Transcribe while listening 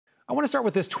I want to start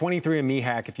with this 23andMe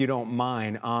hack, if you don't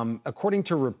mind. According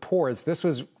to reports, this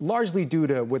was largely due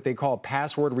to what they call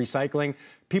password recycling.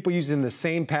 People using the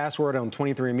same password on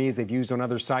 23andMe as they've used on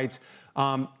other sites.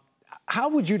 How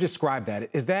would you describe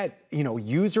that? Is that,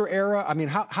 user error? I mean,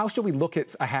 how should we look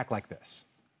at a hack like this?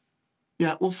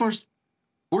 Yeah, well, first,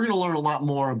 we're going to learn a lot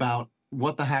more about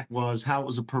what the hack was, how it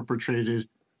was perpetrated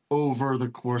over the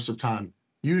course of time.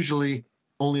 Usually,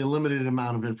 only a limited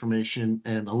amount of information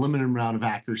and a limited amount of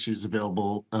accuracy is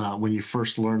available when you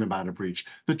first learn about a breach.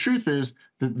 The truth is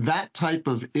that that type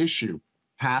of issue,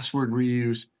 password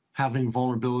reuse, having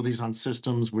vulnerabilities on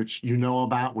systems which you know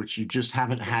about, which you just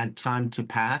haven't had time to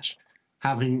patch,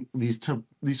 having these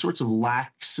sorts of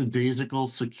lackadaisical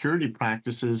security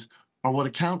practices are what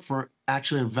account for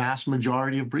actually a vast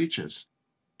majority of breaches.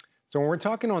 So when we're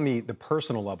talking on the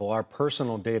personal level, our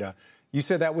personal data, you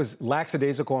said that was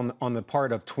lackadaisical on the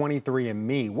part of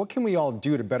 23andMe. What can we all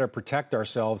do to better protect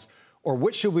ourselves, or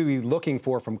what should we be looking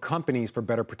for from companies for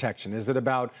better protection? Is it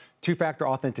about two-factor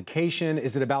authentication?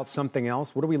 Is it about something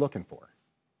else? What are we looking for?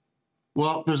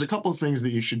 Well, there's a couple of things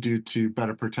that you should do to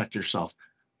better protect yourself.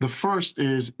 The first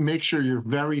is make sure you're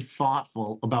very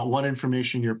thoughtful about what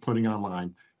information you're putting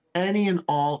online. Any and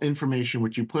all information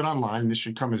which you put online, and this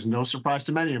should come as no surprise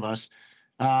to many of us,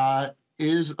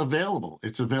 is available.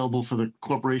 It's available for the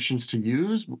corporations to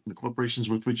use, the corporations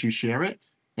with which you share it,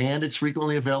 and it's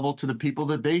frequently available to the people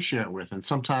that they share it with. And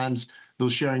sometimes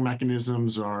those sharing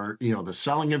mechanisms are, the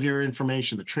selling of your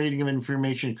information, the trading of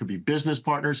information. It could be business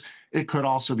partners. It could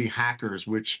also be hackers,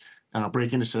 which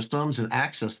break into systems and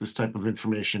access this type of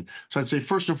information. So I'd say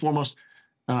first and foremost,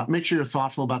 make sure you're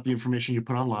thoughtful about the information you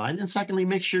put online. And secondly,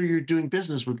 make sure you're doing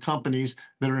business with companies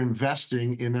that are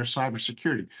investing in their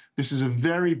cybersecurity. This is a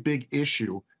very big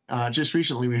issue. Just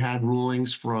recently, we had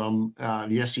rulings from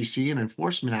the SEC and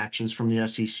enforcement actions from the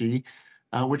SEC,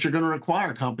 which are going to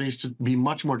require companies to be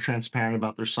much more transparent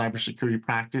about their cybersecurity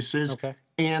practices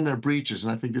and their breaches.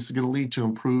 And I think this is going to lead to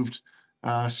improved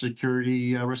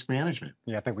security risk management.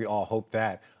 Yeah, I think we all hope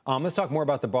that. Let's talk more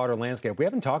about the broader landscape. We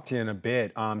haven't talked to you in a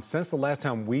bit. Since the last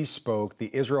time we spoke, the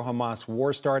Israel-Hamas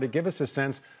war started. Give us a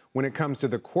sense when it comes to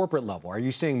the corporate level. Are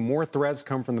you seeing more threats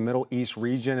come from the Middle East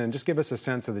region? And just give us a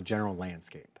sense of the general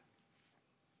landscape.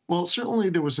 Well, certainly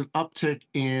there was an uptick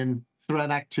in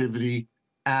threat activity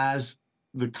as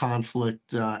the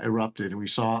conflict erupted. And we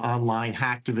saw online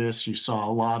hacktivists, you saw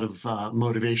a lot of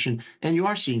motivation, and you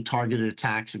are seeing targeted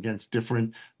attacks against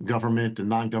different government and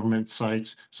non-government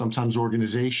sites, sometimes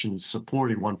organizations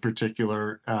supporting one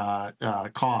particular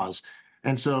cause.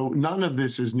 And so none of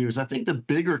this is news. I think the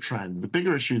bigger trend, the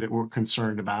bigger issue that we're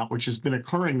concerned about, which has been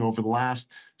occurring over the last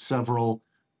several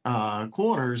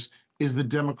quarters, is the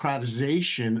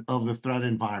democratization of the threat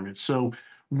environment. So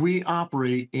we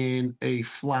operate in a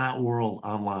flat world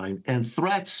online, and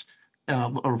threats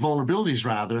or vulnerabilities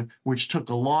rather, which took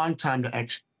a long time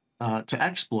to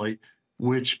exploit,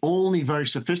 which only very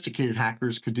sophisticated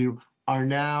hackers could do, are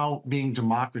now being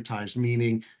democratized,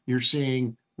 meaning you're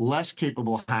seeing less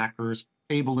capable hackers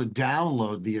able to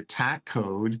download the attack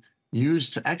code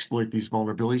used to exploit these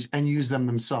vulnerabilities and use them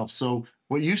themselves. So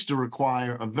what used to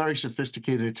require a very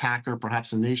sophisticated attacker,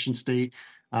 perhaps a nation state,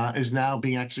 is now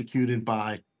being executed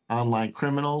by online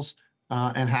criminals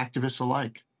and hacktivists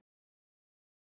alike.